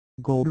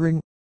Goldring,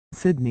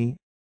 Sidney,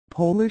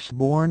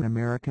 Polish-born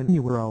American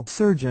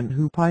neurosurgeon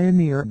who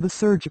pioneered the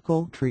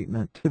surgical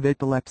treatment of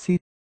epilepsy.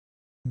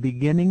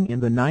 Beginning in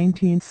the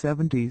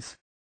 1970s,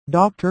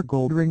 Dr.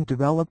 Goldring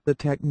developed the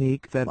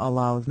technique that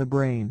allows the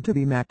brain to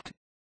be mapped,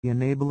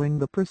 enabling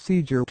the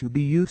procedure to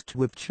be used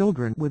with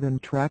children with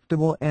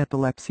intractable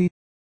epilepsy.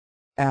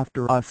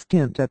 After a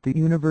stint at the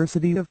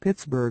University of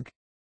Pittsburgh,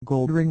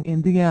 Goldring,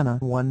 Indiana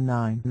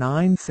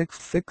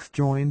 19966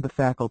 joined the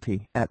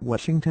faculty at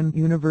Washington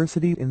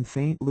University in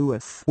St.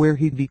 Louis, where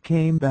he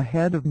became the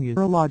head of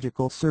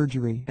neurological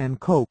surgery and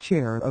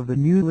co-chair of the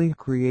newly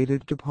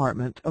created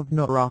Department of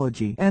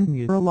Neurology and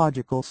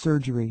Neurological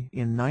Surgery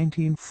in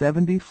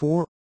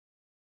 1974.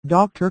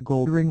 Dr.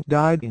 Goldring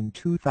died in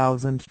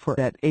 2004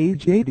 at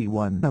age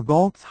 81 of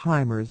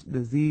Alzheimer's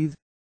disease.